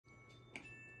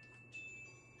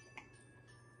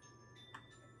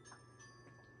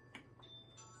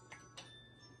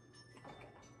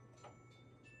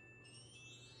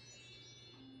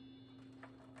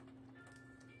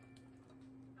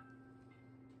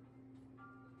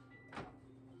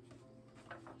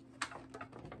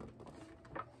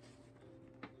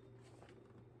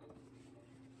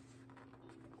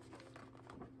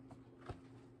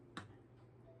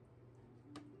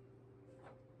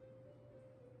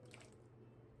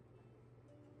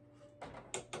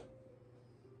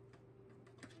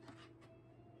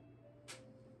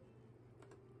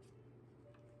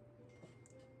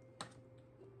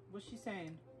What's she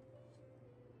saying?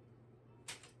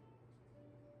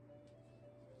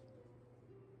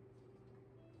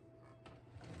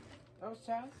 Those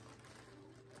child?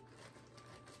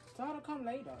 Tell her to come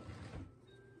later.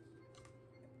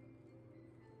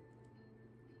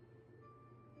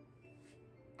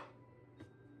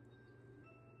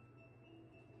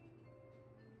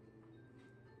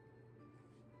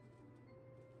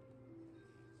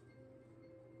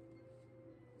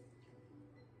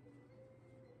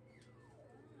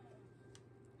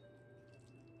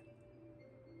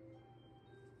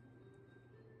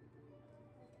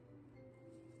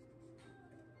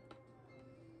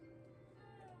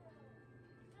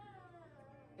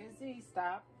 Izzy,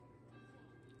 stop.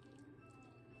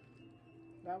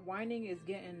 That whining is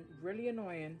getting really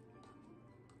annoying.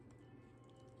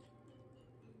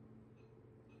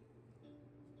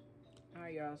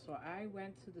 Alright, y'all. So I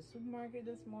went to the supermarket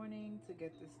this morning to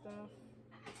get this stuff.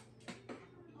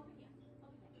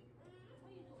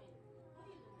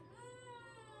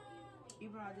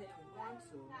 Even though I didn't want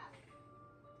to.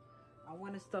 I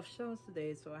wanted stuffed shells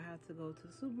today, so I had to go to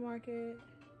the supermarket.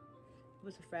 It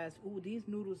was a fast. Ooh, these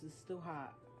noodles is still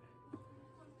hot.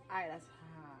 Alright, that's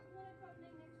hot.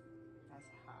 That's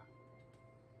hot.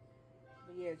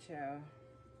 But yeah, child.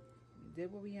 We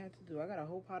did what we had to do. I got a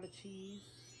whole pot of cheese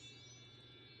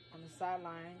on the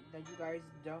sideline that you guys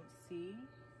don't see.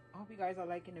 I hope you guys are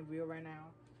liking the reel right now.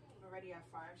 I'm already at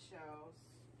 5 shells.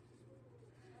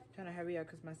 I'm trying to hurry up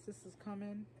because my sister's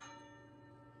coming.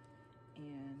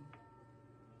 And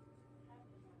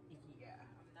yeah,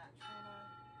 I'm not trying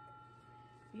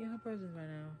to be in her presence right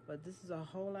now. But this is a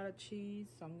whole lot of cheese,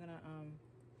 so I'm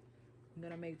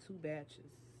gonna make 2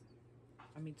 batches.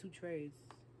 I mean 2 trays.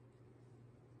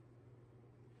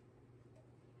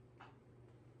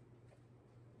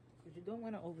 Cause you don't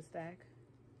want to overstack.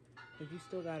 Cause you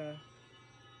still gotta.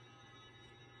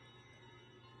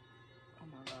 Oh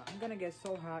my god, I'm gonna get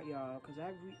so hot, y'all. Cause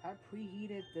I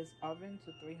preheated this oven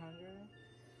to 300.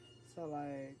 So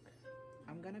like,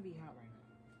 I'm gonna be hot right now.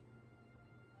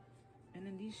 And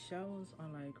then these shells are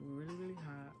like really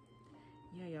hot.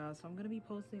 Yeah, y'all. So I'm gonna be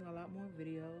posting a lot more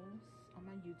videos on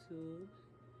my YouTube,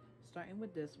 starting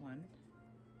with this one.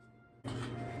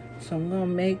 So I'm gonna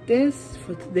make this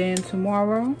for today and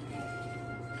tomorrow.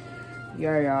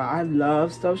 Yeah, y'all. I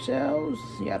love stuffed shells.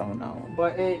 Yeah, I don't know,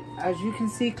 but as you can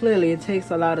see clearly, it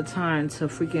takes a lot of time to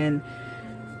freaking.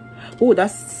 Oh,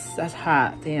 that's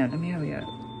hot. Damn. Let me hurry up.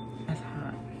 That's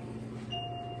hot.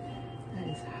 That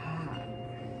is hot.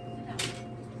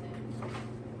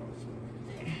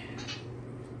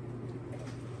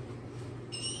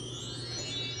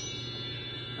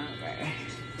 Okay.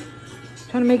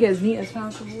 Trying to make it as neat as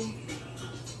possible.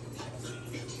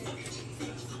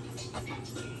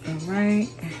 All right.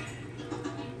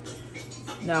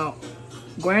 Now,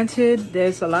 granted,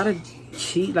 there's a lot of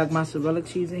cheese, like mozzarella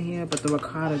cheese in here, but the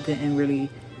ricotta didn't really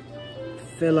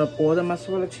fill up all the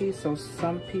mozzarella cheese, so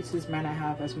some pieces might not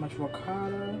have as much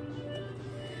ricotta.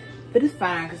 But it's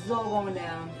fine, because it's all going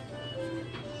down.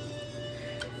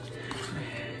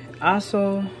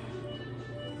 Also,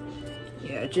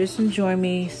 yeah, just enjoy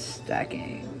me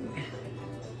stacking.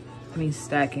 I mean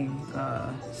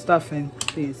stuffing,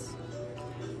 please.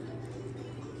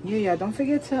 Yeah, don't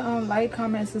forget to like,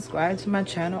 comment, and subscribe to my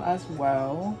channel as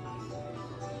well.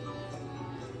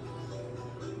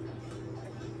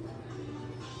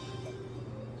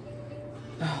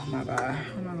 Oh my god,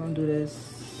 how am I gonna do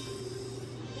this?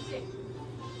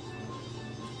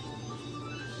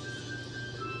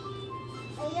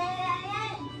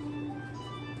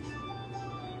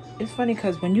 It's funny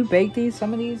because when you bake these,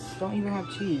 some of these don't even have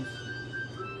cheese.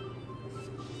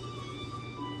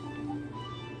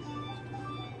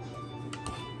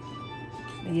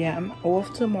 Yeah, I'm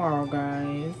off tomorrow,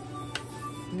 guys.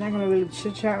 I'm not gonna really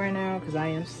chit chat right now because I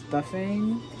am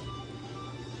stuffing.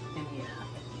 And yeah.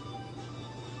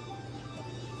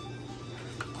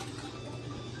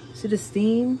 See the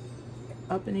steam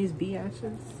up in these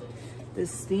biatches? The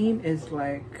steam is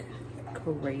like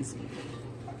crazy.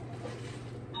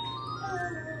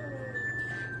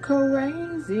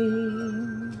 Crazy.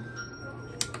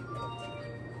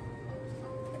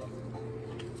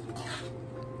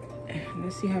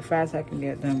 Let's see how fast I can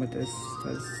get done with this.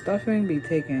 Because stuffing be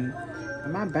taking.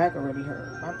 My back already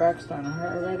hurt. My back's starting to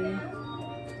hurt already.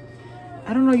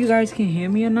 I don't know if you guys can hear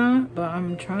me or not, but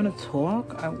I'm trying to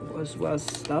talk as well as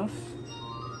stuff.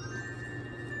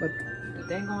 But the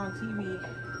thing on TV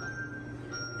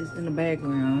is in the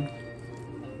background.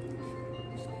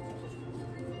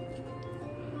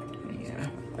 Yeah,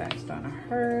 my back's starting to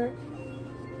hurt.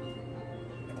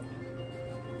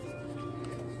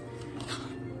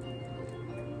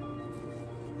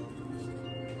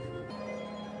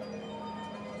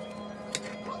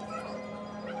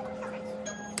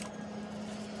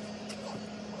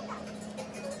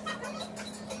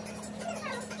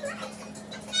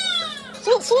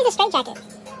 she needs a straight jacket.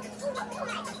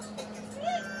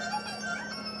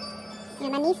 Yeah,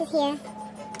 my niece is here.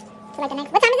 So like the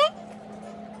next, what time is it?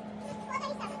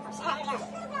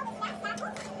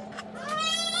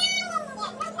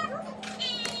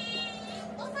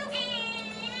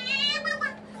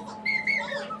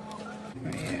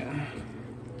 Yeah.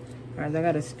 Alright, I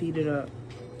gotta speed it up.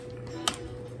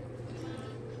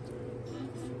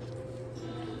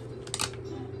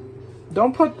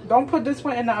 Don't put this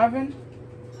one in the oven.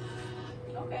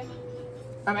 Okay.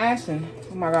 I'm asking.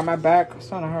 Oh my god, my back is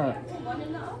starting to hurt. One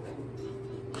in the oven.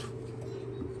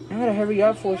 I gotta hurry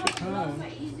up before she comes.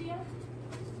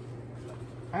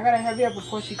 I gotta hurry up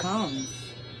before she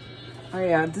comes. Oh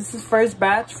yeah, this is first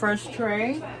batch, first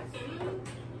tray.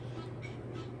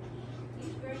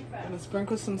 I'm gonna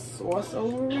sprinkle some sauce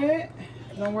over it.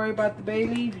 Don't worry about the bay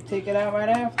leaf. You take it out right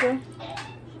after.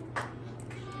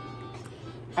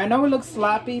 I know it looks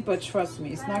sloppy, but trust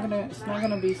me, it's not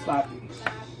gonna be sloppy.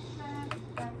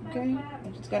 Okay,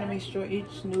 you just gotta make sure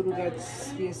each noodle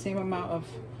gets the same amount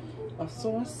of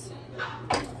sauce.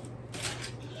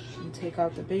 And take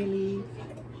out the bay leaf.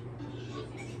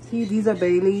 See, these are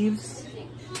bay leaves. Stay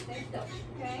still,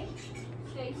 okay?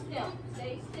 Stay still,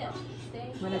 stay still,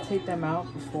 stay still. I'm gonna take them out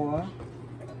before.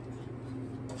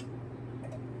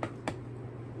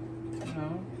 You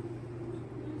know.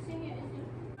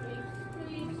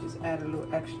 Add a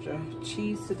little extra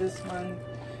cheese to this one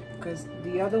because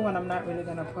the other one I'm not really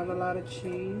gonna put a lot of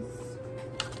cheese.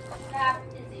 Stop,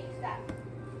 Izzy, stop.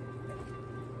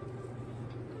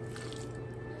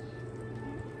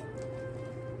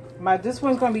 This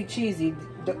one's gonna be cheesy.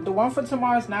 The one for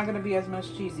tomorrow is not gonna be as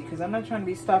much cheesy because I'm not trying to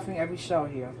be stuffing every shell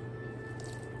here.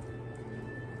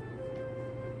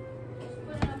 Just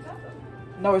put it on top of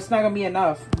it. No, it's not gonna be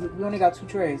enough. We only got 2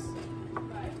 trays.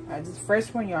 Alright, this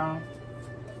first one, y'all.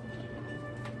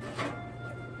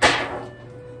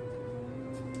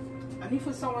 I need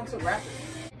for someone to wrap it